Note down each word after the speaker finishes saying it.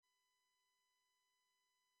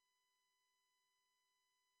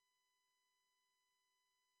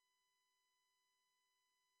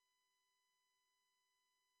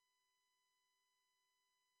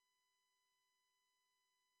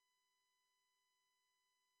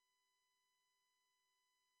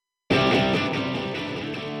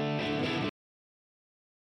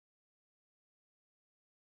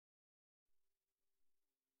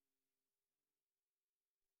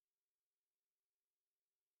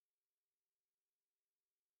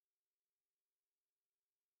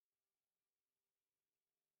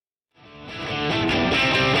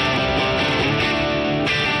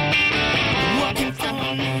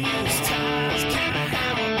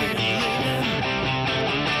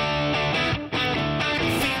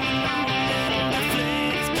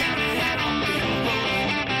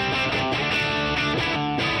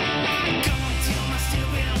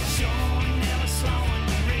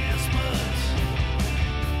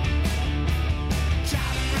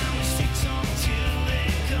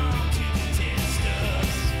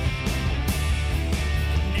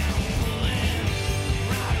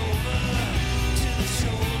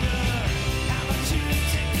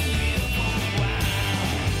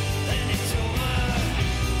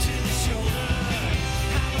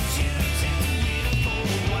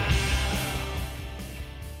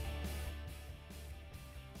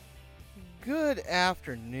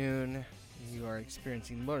afternoon. You are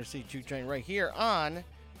experiencing Motor City Juke Joint right here on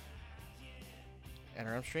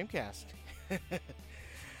NRM Streamcast.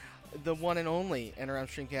 The one and only NRM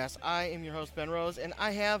Streamcast. I am your host, Ben Rose, and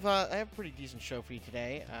I have a pretty decent show for you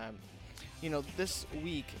today. This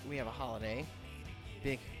week we have a holiday,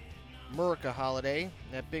 big America holiday.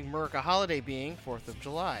 That big America holiday being 4th of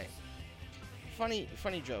July. Funny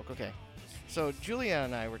joke. Okay, so Julia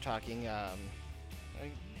and I were talking. I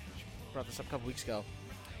brought this up a couple weeks ago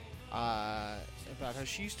about how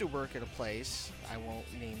she used to work at a place. I won't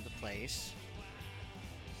name the place.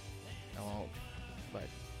 I won't, but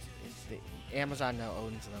Amazon now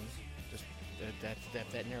owns them. Just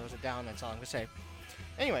that narrows it down. That's all I'm gonna say.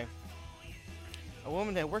 Anyway, a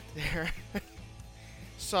woman that worked there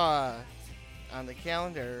saw on the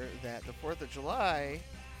calendar that the 4th of July,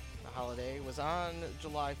 the holiday, was on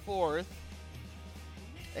July 4th,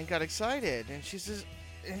 and got excited. And she says,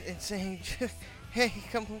 and saying, "Hey,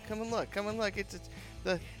 come and look! It's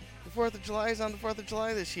the 4th of July is on the 4th of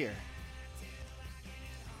July this year.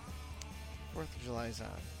 4th of July is on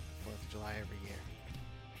 4th of July every year.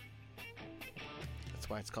 That's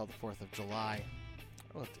why it's called the 4th of July.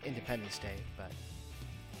 Well, it's Independence Day, but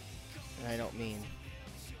and I don't mean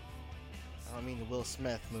the Will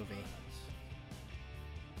Smith movie."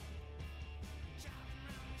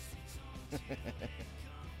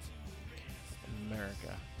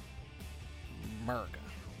 America.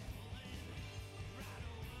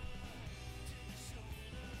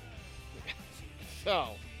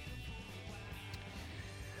 So,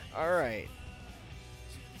 alright.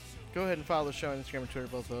 Go ahead and follow the show on Instagram and Twitter.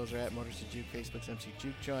 Both of those are at Motors to Juke. Facebook's MC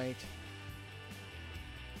Juke Joint.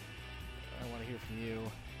 I want to hear from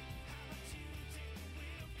you.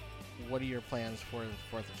 What are your plans for the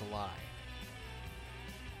 4th of July?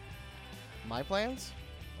 My plans?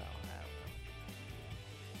 Well, I don't know.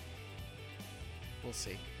 We'll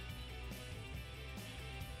see.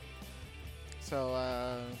 So,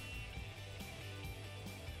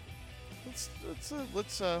 let's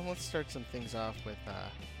start some things off with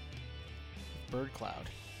Bird Cloud,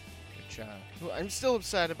 which I'm still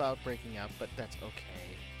upset about breaking up, but that's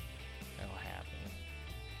okay. That'll happen.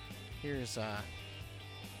 Here's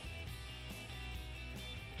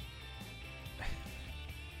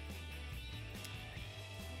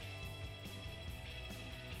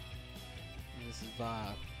this is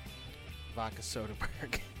Vodka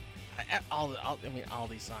Soderbergh. all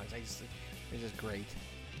these songs. They're just great.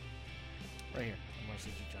 Right here on Motor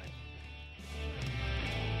City Juke Joint.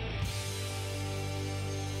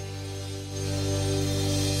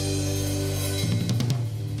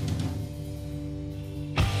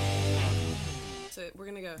 So we're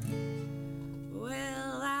gonna go.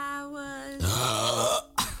 Well, I was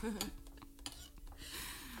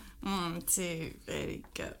 1, 2, ready,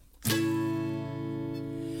 go.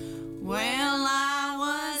 Well, I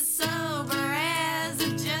was sober as a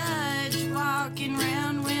judge walking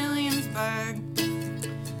round Williamsburg.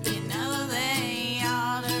 You know they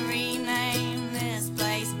ought to rename this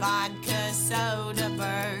place Vodka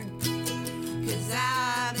Soderbergh. 'Cause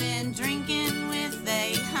I've been drinking with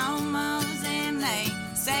they homos and they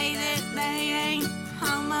say that they ain't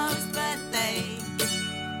homos, but they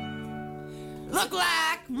look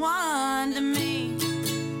like one to me.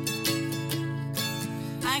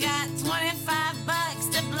 I got $25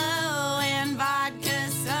 to blow in Vodka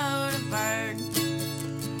Soderbergh.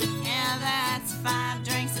 Yeah, that's 5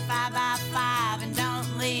 drinks at 5 by 5 and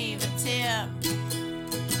don't leave a tip.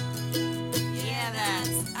 Yeah,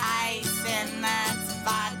 that's ice and that's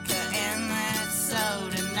vodka and that's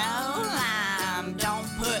soda. No lime, don't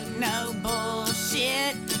put no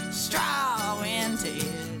bullshit straw into it.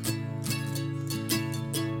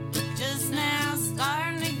 Just now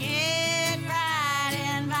starting to get right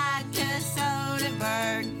in Vodka Soderbergh.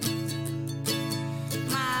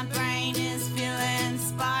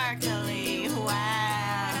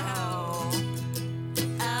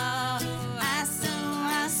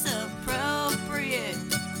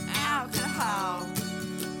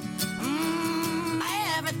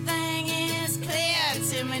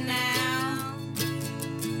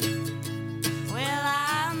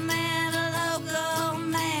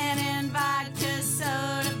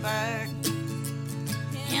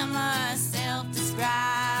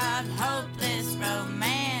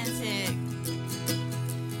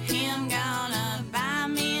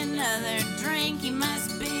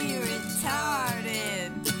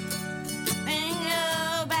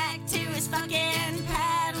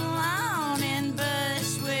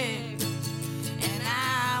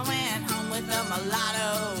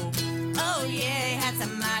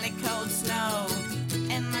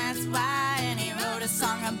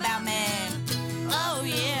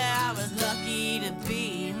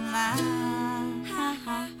 alive.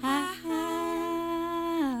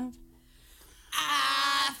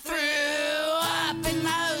 I threw up and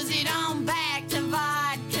moseyed on back to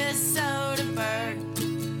vodka Soderberg.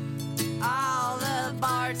 All the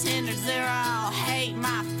bartenders, they're all hate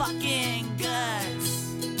my fucking guts.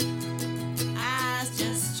 I was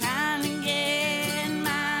just trying to get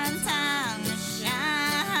my time to shine.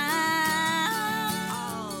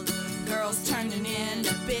 All the girls turning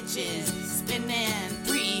into bitches, spending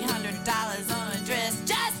 $300 on a dress,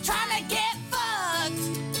 just trying to get fucked.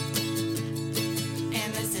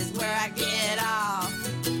 And this is where I get off.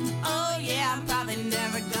 Oh yeah, I'm probably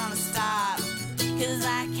never gonna stop. 'Cause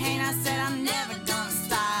I can't, I said I'm never gonna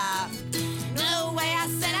stop. No way, I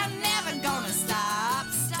said I'm never gonna stop.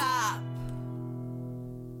 Stop.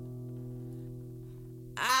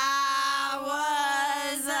 I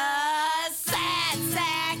was a sad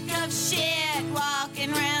sack of shit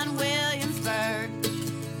walking around Williamsburg,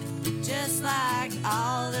 just like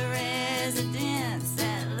all the residents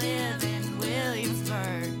that live in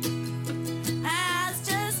Williamsburg. I was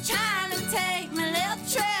just trying to take my little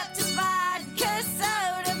trip to vodka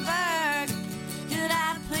Soderberg. Could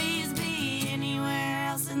I please be anywhere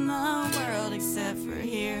else in the world except for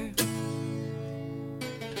here?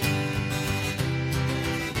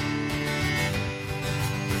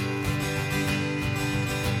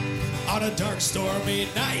 On a dark, stormy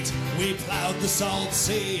night, we plowed the salt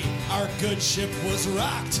sea. Our good ship was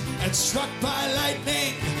rocked and struck by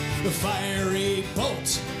lightning. The fiery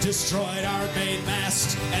bolt destroyed our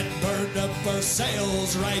mainmast and burned up our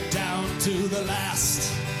sails right down to the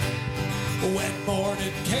last. When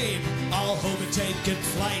morning came, all hope had taken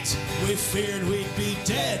flight. We feared we'd be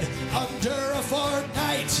dead under a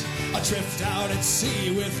fortnight. Adrift out at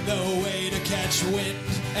sea with no way to catch wind.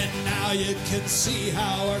 And now you can see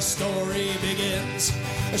how our story begins.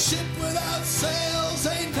 A ship without sails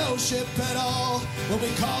ain't no ship at all. When we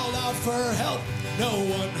called out for help, no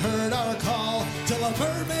one heard our call. Till a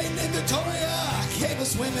mermaid named Victoria came a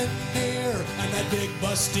swimming near. And that big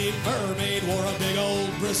busty mermaid wore a big old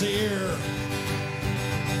brassiere.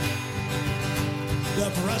 The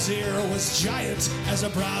brassiere was giant as a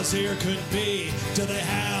brassiere could be. Till they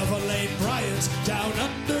have Elaine Bryant down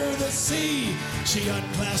under the sea. She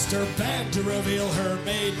unclasped her bag to reveal her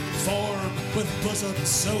maiden form, with bosom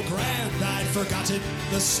so grand I'd forgotten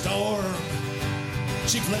the storm.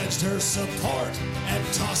 She pledged her support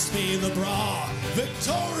and tossed me the bra.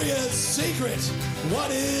 Victoria's Secret, what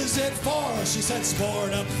is it for? She said,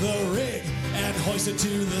 sport up the rig and hoist it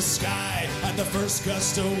to the sky. At the first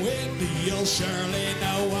gust of wind, you'll surely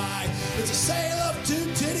know why. It's a sail of two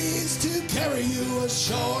titties to carry you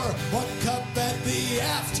ashore. One cup at the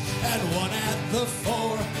aft and one at the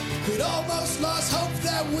fore. We'd almost lost hope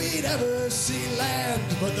that we'd ever see land,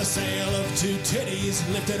 but the sail of two titties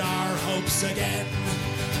lifted our hopes again.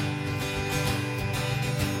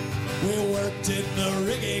 We worked in the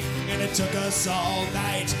rigging and it took us all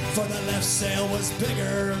night, for the left sail was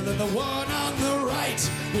bigger than the one on the right.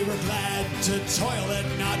 We were glad to toil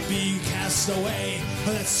and not be cast away,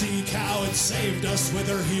 for that sea cow had saved us with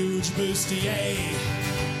her huge bustier.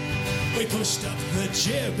 We pushed up the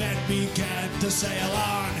jib and began to sail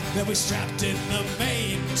on. Then we strapped in the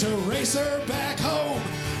main to race her back home.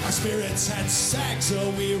 Our spirits had sank, so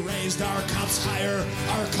we raised our cups higher.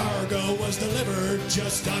 Our cargo was delivered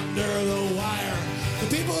just under the wire. The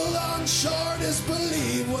people on shore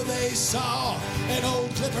disbelieved what they saw. An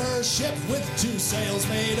old clipper ship with two sails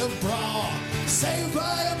made of braw, saved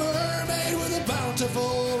by a mermaid with a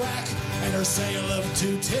bountiful rack, and her sail of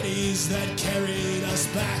two titties that carried us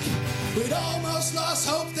back. We'd almost lost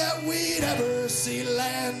hope that we'd ever see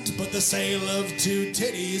land, but the sail of two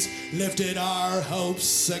titties lifted our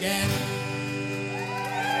hopes again.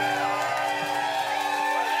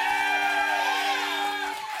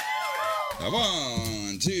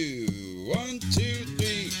 1, 2, 1, 2,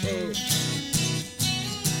 3, 4.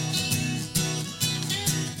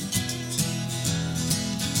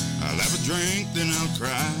 I'll have a drink, then I'll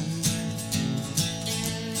cry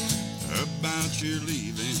about your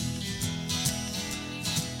leaving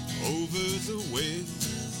over the way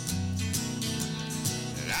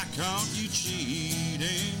that I caught you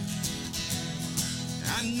cheating.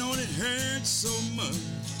 I know it hurts so much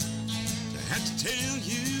to have to tell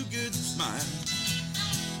you goodbye,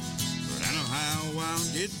 but I know how I'll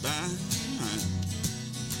get by.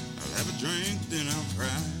 I'll have a drink, then I'll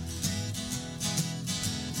cry.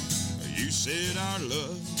 You said our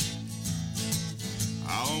love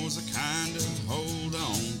always a kind of hold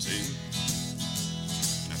on to,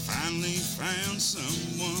 and I finally found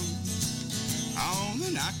someone all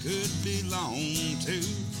that I could belong to.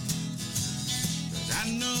 But I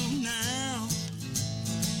know now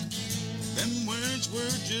them words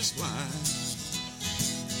were just lies.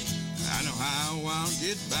 I know how I'll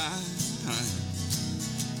get by.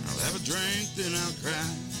 I'll have a drink, then I'll cry.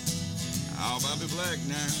 I'll Bobby Black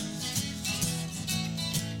now.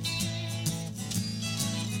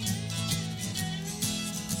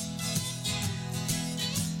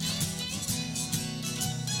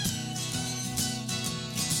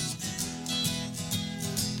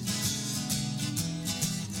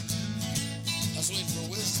 I was waiting for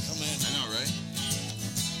Wiz to come in. I know, right?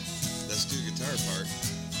 Let's do the guitar part.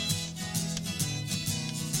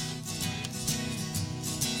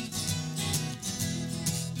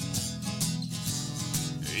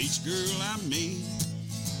 Each girl I meet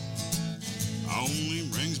only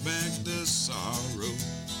brings back the sorrow,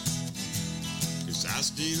 'cause I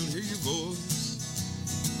still hear your voice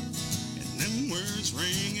and them words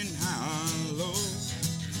ringing hollow,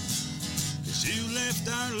 'cause you left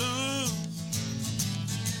our love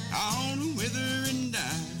all to wither and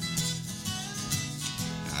die.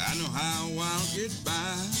 I know how I'll get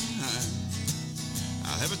by.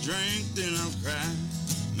 I'll have a drink, then I'll cry.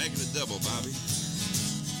 Make it a double, Bobby.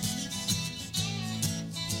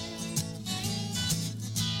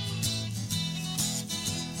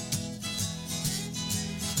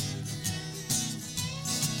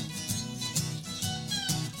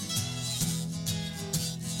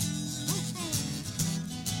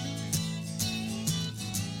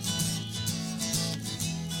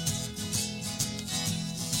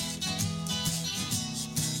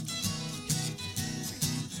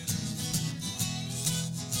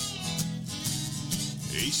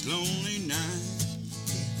 Each lonely night,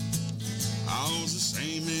 all's the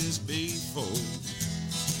same as before.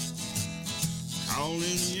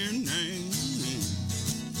 Calling your name,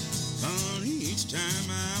 honey, each time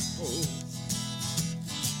I pull.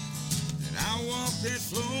 And I walk that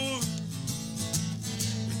floor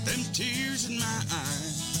with them tears in my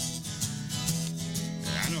eyes.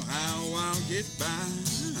 I know how I'll get by.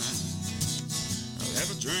 I'll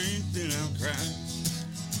have a drink, then I'll cry.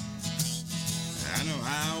 I know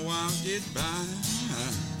how I'll get by.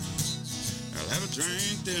 I'll have a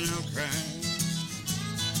drink, then I'll cry.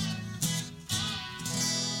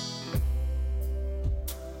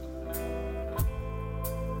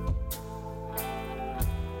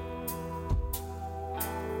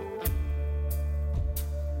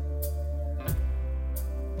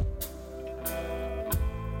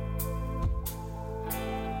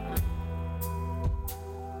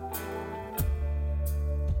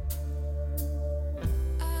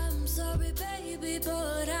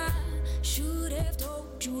 But I should have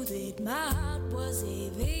told you that my heart was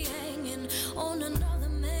heavy, hanging on another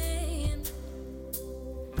man.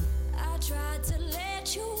 I tried to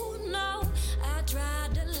let you know, I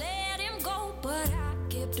tried to let him go, but I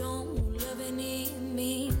kept on loving him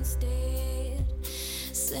instead,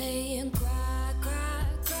 saying cry, cry,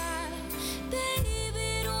 cry,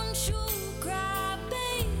 baby, don't you cry,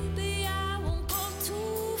 baby, I won't go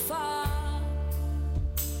too far.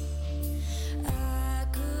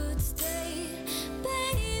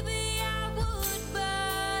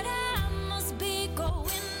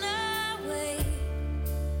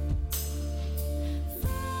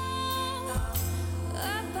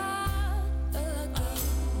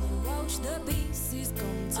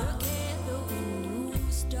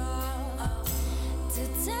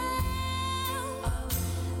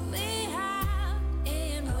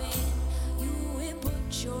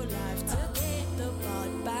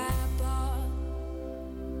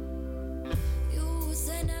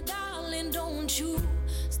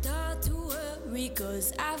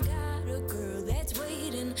 Cause I've got a girl that's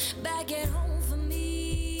waiting back at home for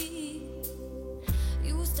me.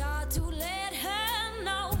 You start to let her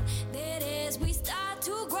know that as we start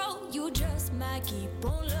to grow, you just might keep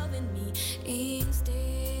on loving me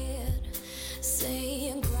instead,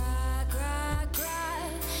 saying cry, cry, cry,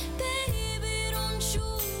 baby, don't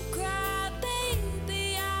you cry,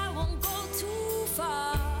 baby, I won't go too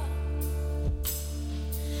far.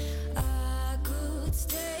 I could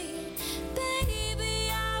stay,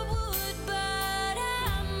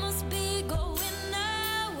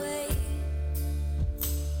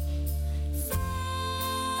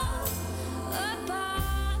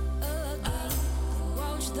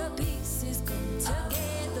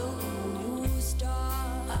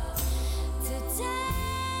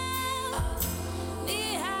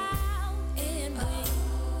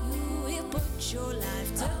 your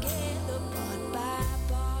life together part by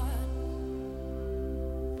part.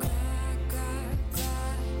 Cry, cry,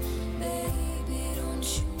 cry, baby, don't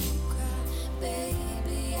you cry,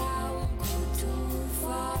 baby, I won't go too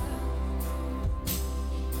far.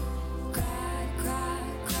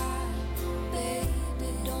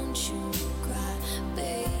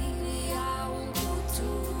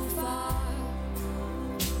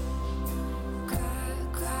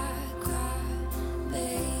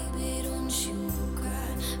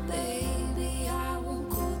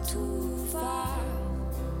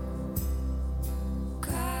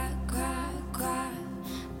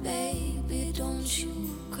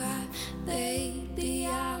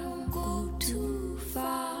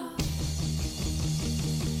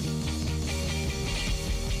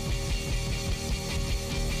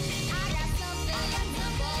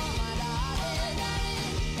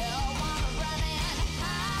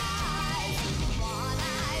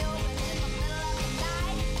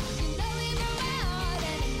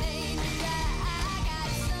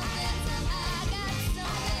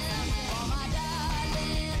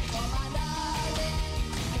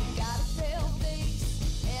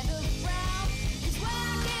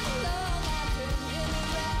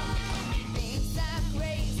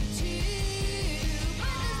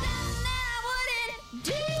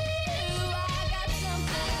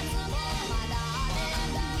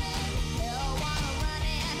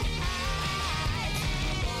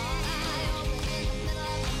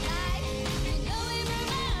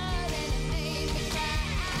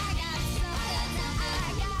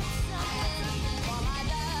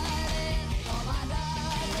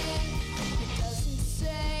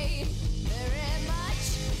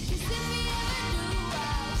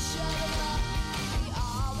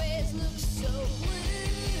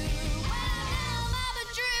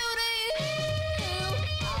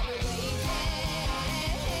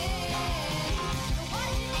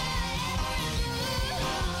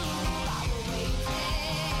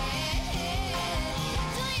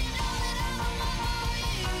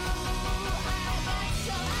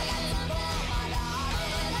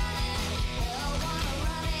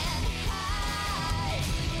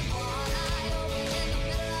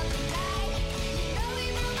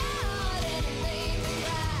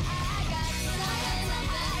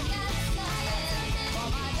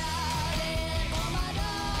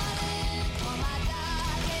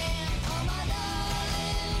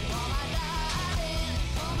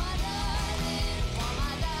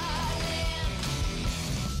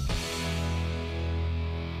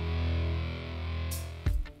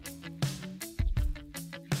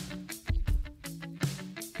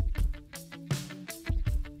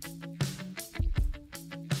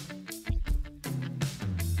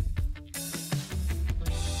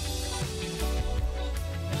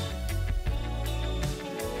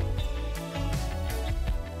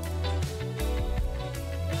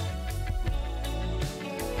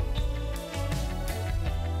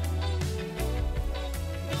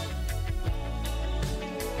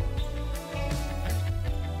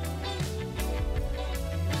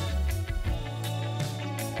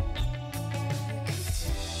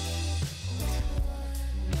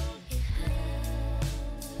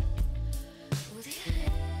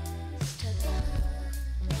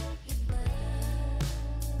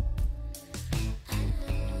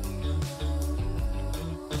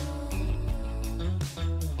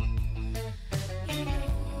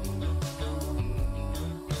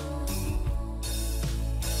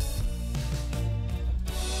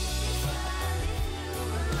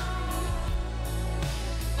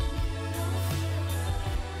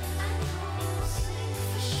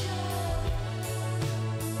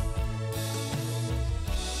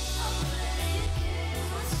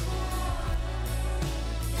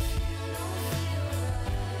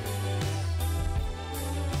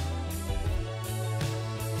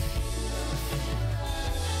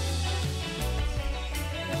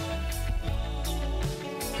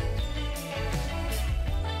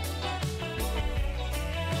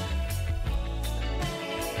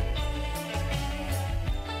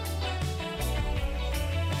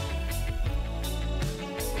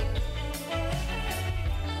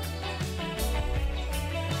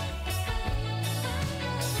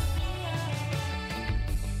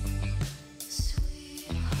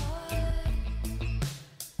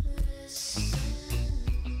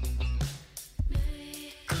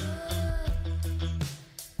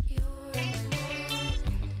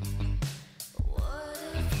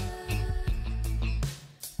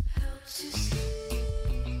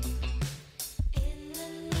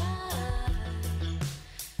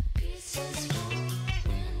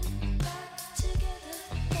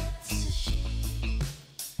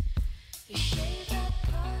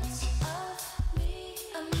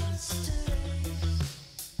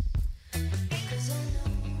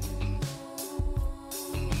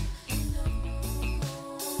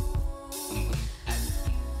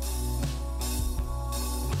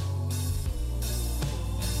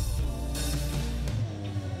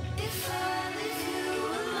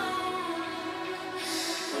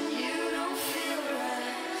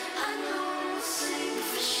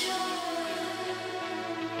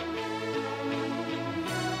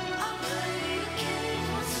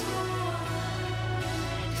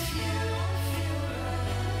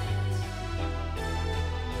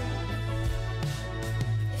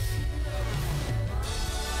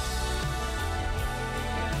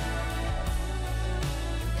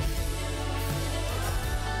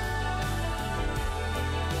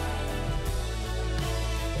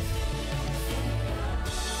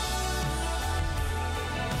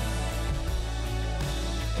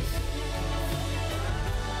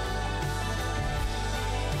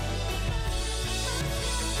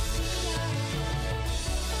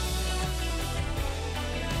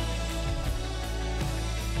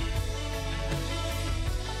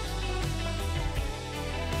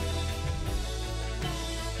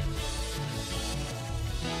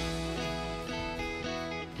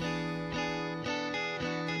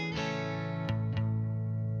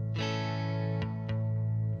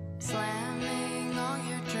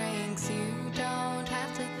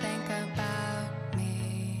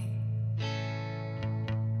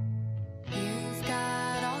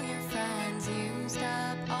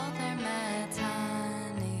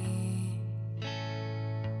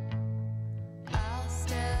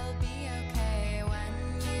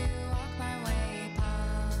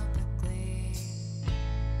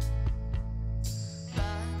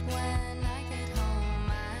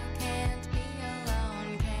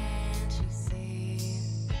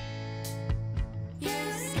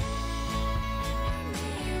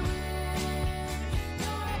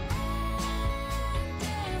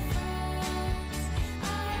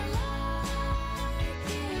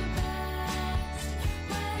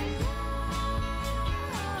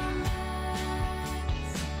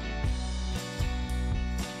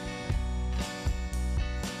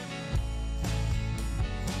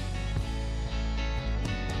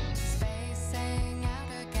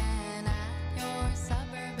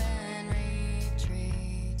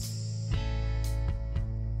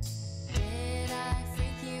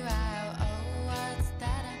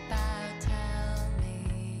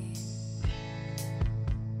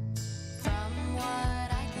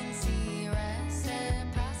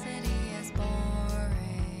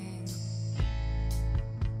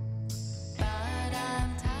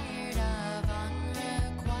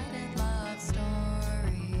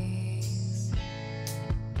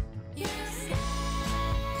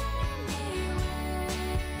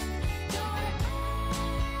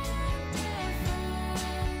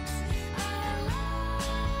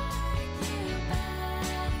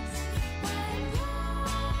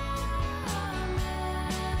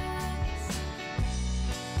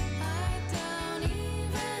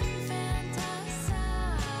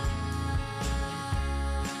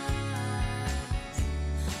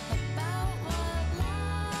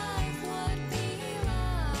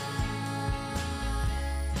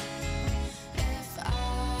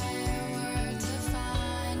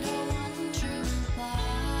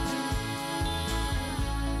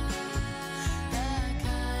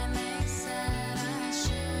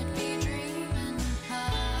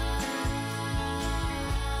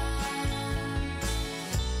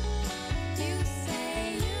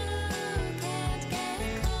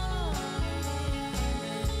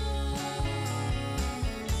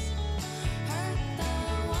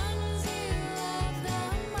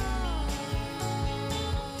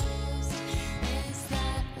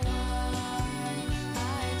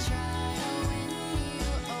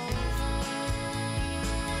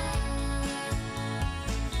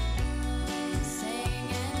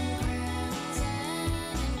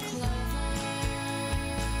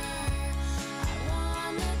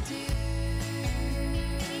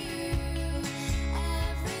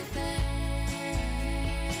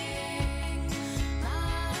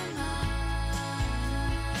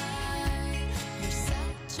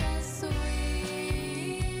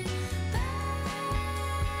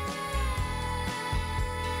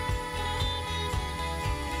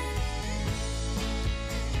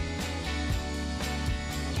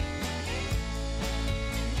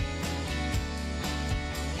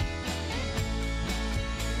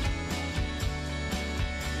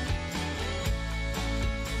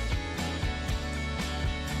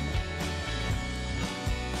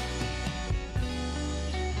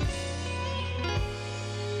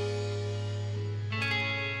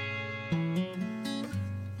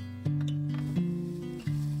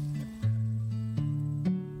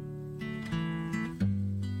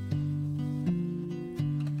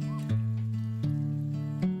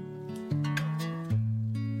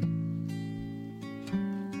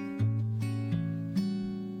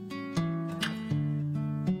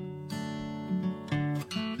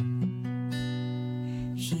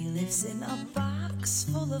 lives in a box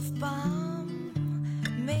full of bomb,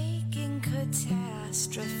 making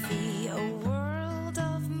catastrophe a world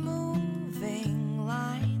of moving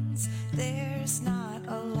lines. There's not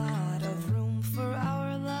a lot of room for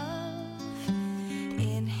our love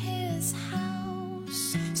in his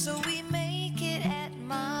house, so we make it at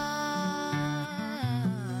mine.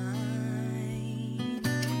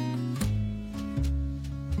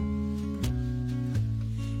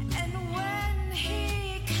 And when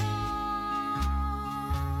he comes,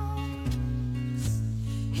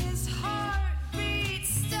 his heartbeat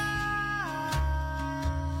stops.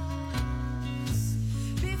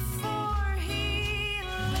 Before he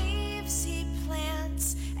leaves, he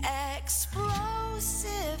plants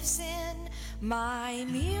explosives in my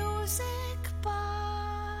music box.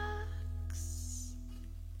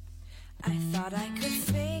 I thought I could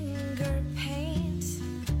finger paint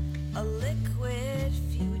a liquid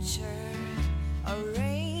future, a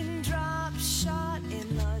raindrop shot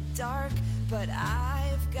in the dark, but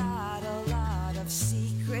I've got a lot of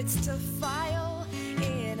secrets to file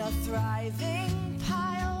in a thriving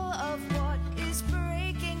pile of what is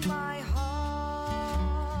breaking my heart.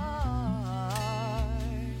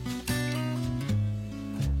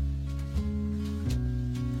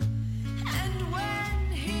 And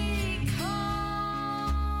when he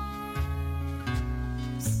comes,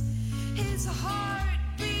 his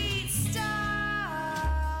heartbeat stops.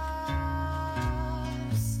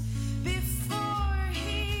 Before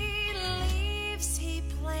he leaves, he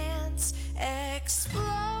plants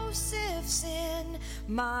explosives in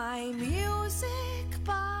my music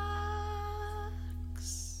box.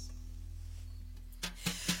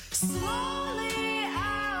 Slowly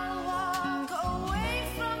I'll walk away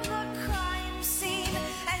from the crime scene,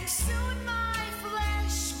 and soon my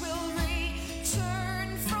flesh will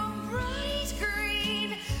return from bright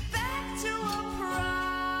green back to a primary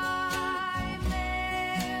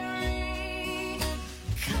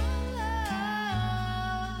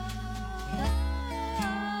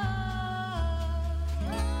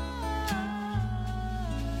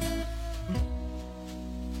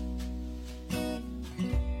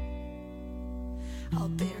I'll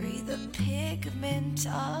bury the pigment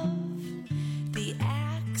of the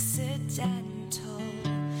accidental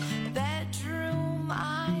bedroom.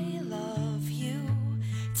 I love you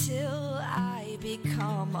till I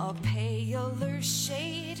become a paler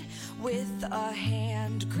shade with a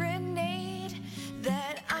hand grenade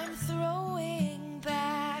that I'm throwing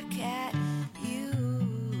back at you.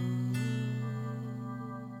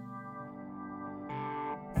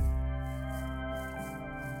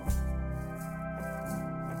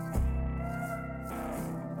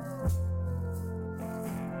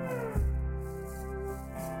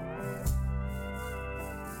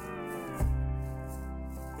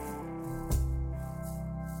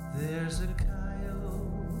 There's a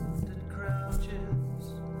coyote that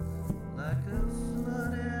crouches like a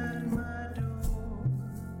flood at my door.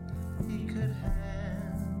 He could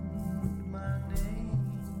hand my name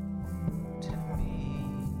to me,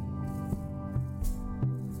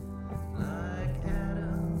 like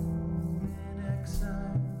Adam in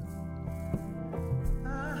exile. I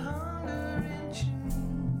hunger in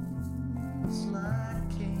chains like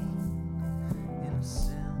Cain. In a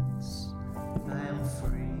sense, I am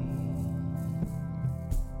free.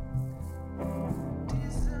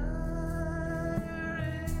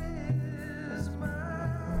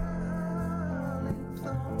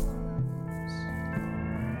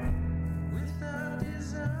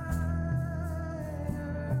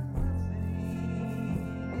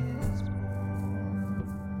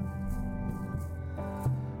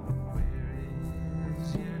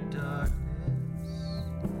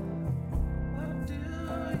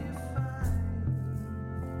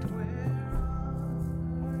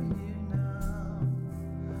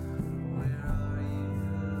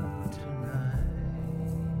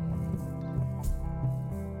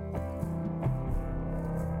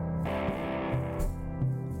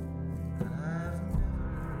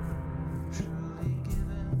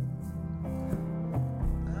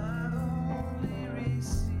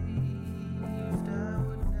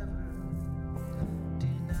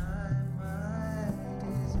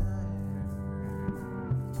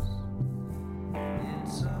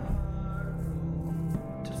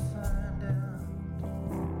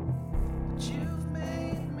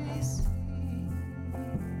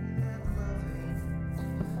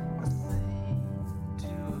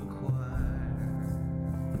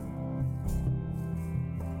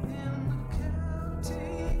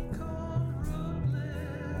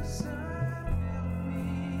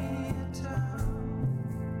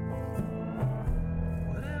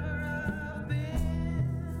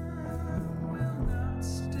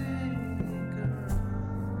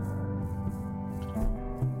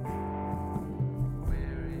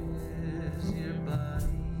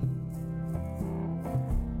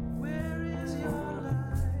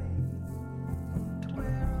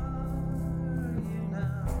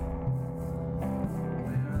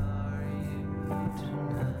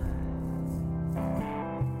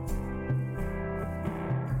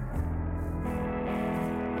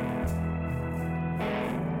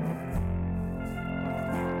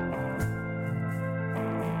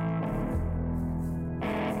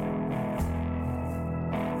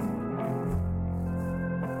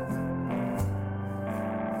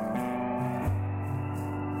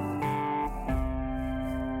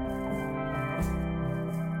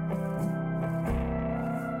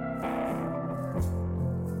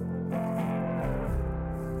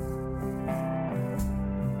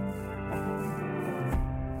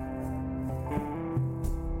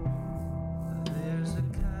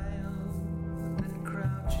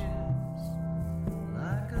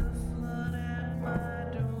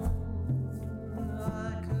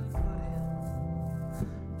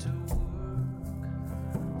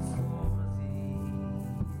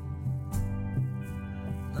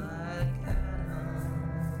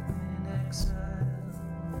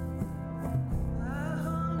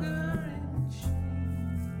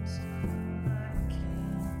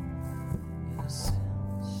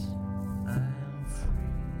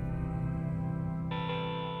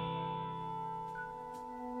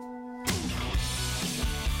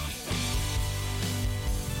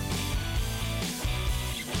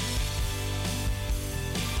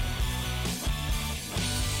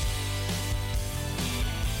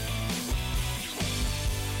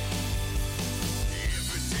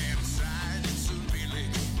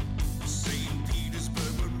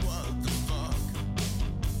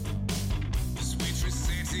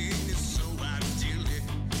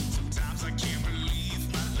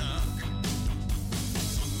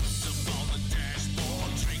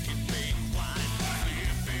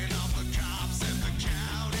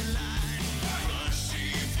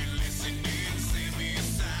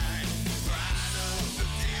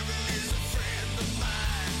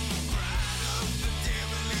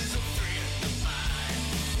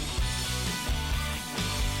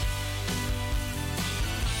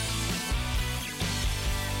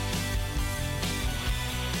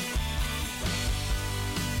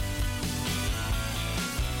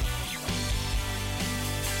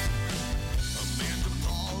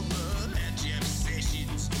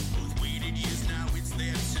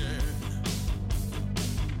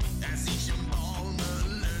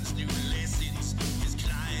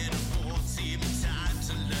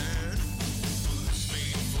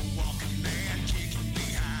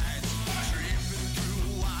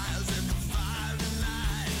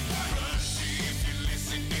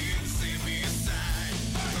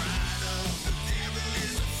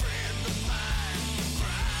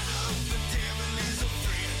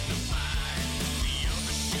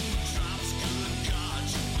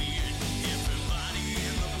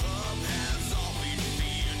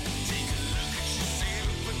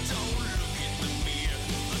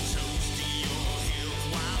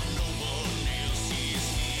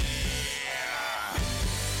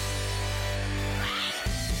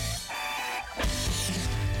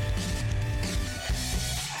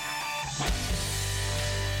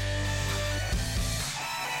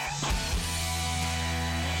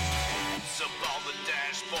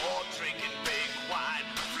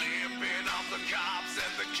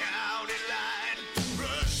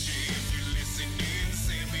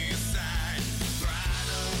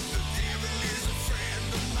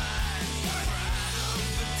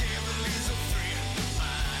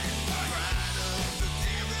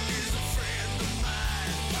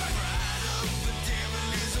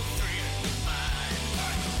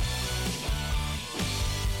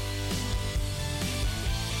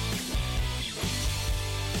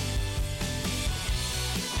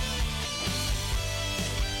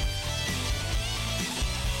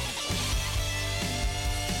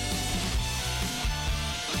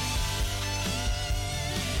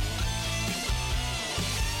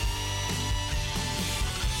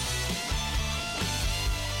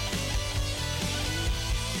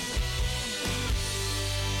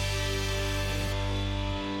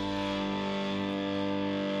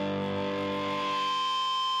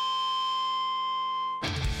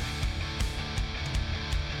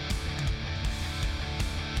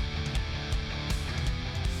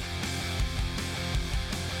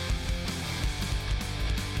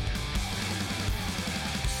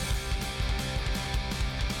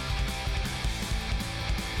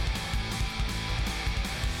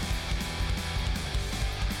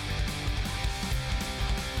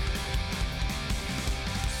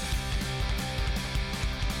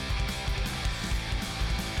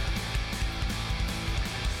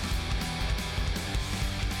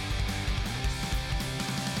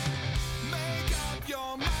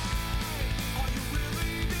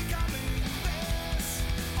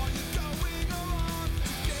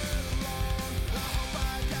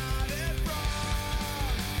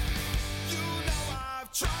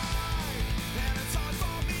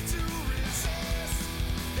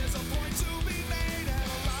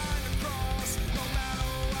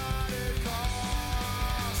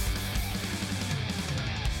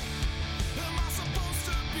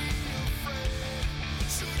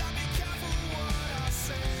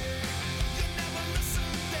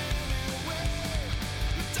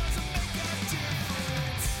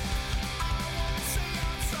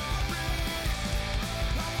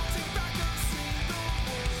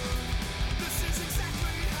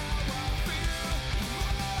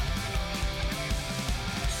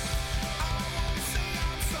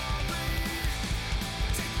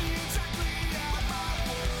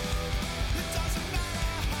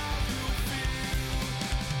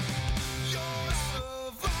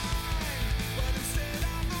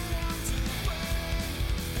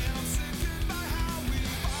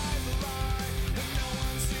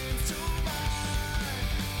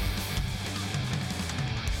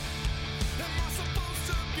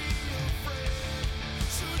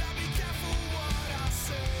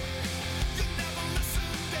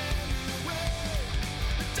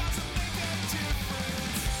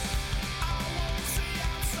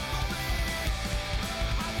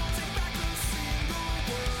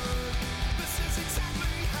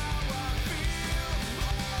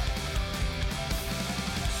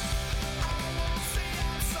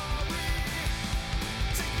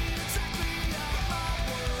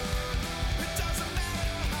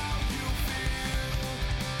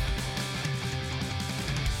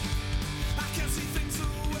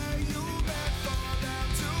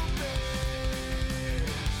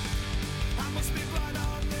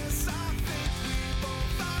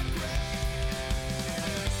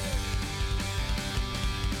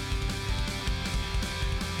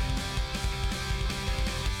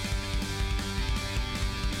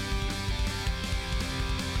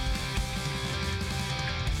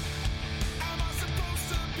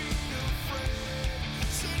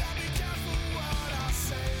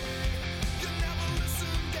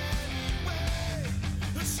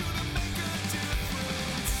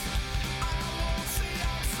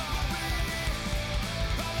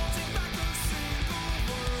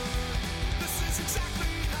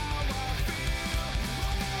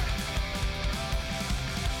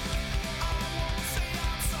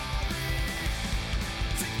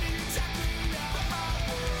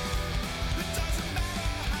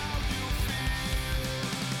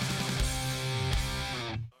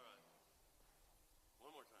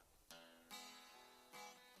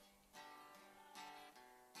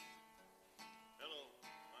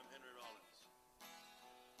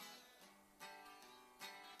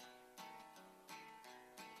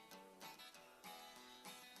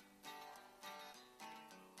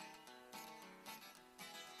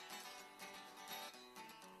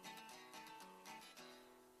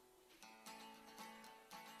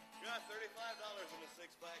 $35 and a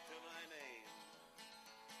six-pack to my name.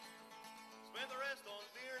 Spent the rest on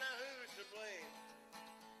beer, now who's to blame?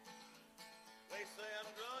 They say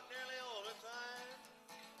I'm drunk nearly all the time.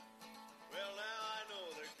 Well, now I know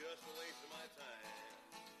they're just a waste of my time.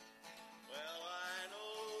 Well, I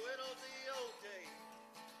know it'll be okay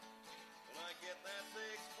when I get that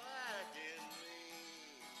six-pack in me.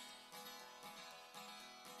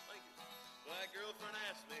 Thank you. My girlfriend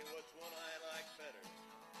asked me which one I like better.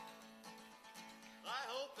 I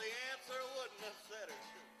hope the answer wouldn't upset her.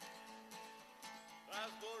 I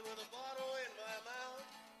was born with a bottle in my mouth.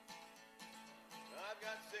 I've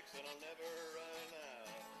got six and I'll never run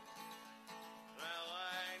out. Now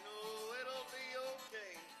I know it'll be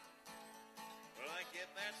okay when I get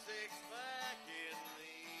that six-pack in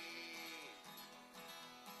me.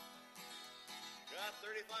 Got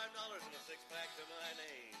 $35 and a six-pack to my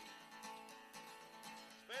name.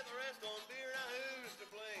 Spent the rest on beer, now who's to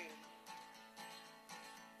blame?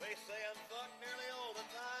 They say I'm fucked nearly all the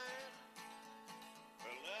time.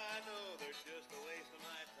 Well, I know they're just a waste of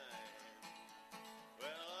my time. Well,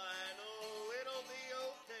 I know it'll be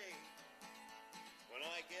okay when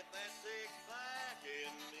I get that six-pack in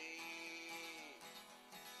me.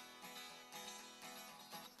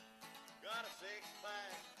 Got a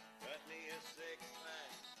six-pack, got me a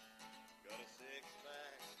six-pack, got a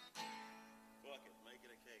six-pack. Fuck it, make it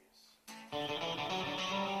a case.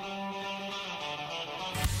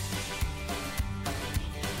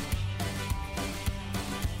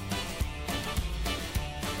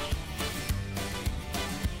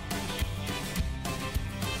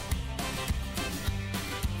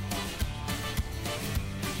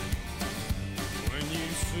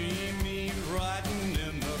 See me riding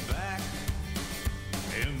in the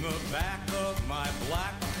back of my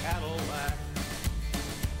black Cadillac,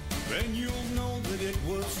 then you'll know that it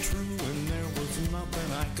was true and there was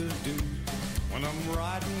nothing I could do when I'm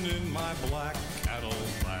riding in my black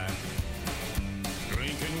Cadillac.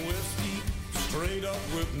 Drinking whiskey straight up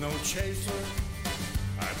with no chaser.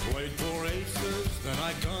 I played for aces, then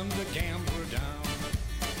I gunned a gambler down.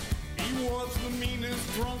 He was the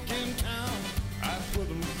meanest drunk in town. I put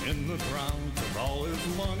him in the ground, took all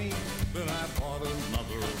his money, then I bought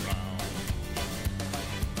another round.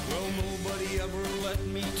 Well, nobody ever let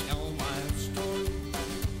me tell my story.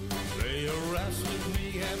 They arrested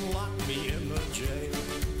me and locked me in the jail.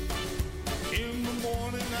 In the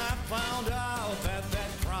morning I found out that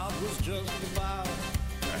crowd was just about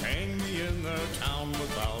to hang me in their town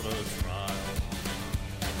without a trial.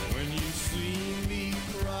 When you see me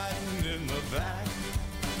riding in the back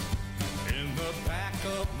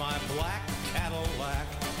of my black Cadillac,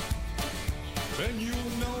 then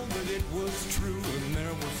you'll know that it was true and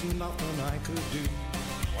there was nothing I could do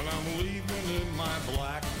when I'm leaving in my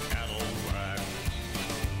black Cadillac.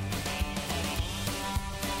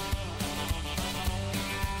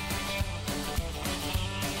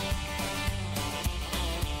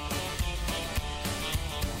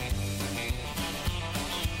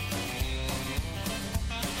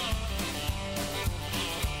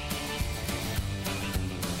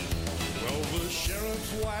 The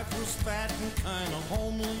sheriff's wife was fat and kinda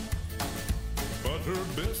homely, but her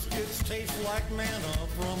biscuits taste like manna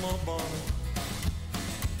from a bar.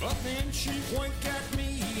 But then she winked at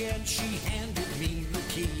me and she handed me the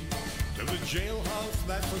key to the jailhouse.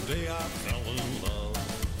 That's the day I fell in love.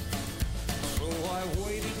 So I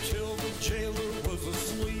waited till the jailer was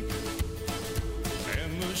asleep,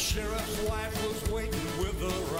 and the sheriff's wife was waiting with a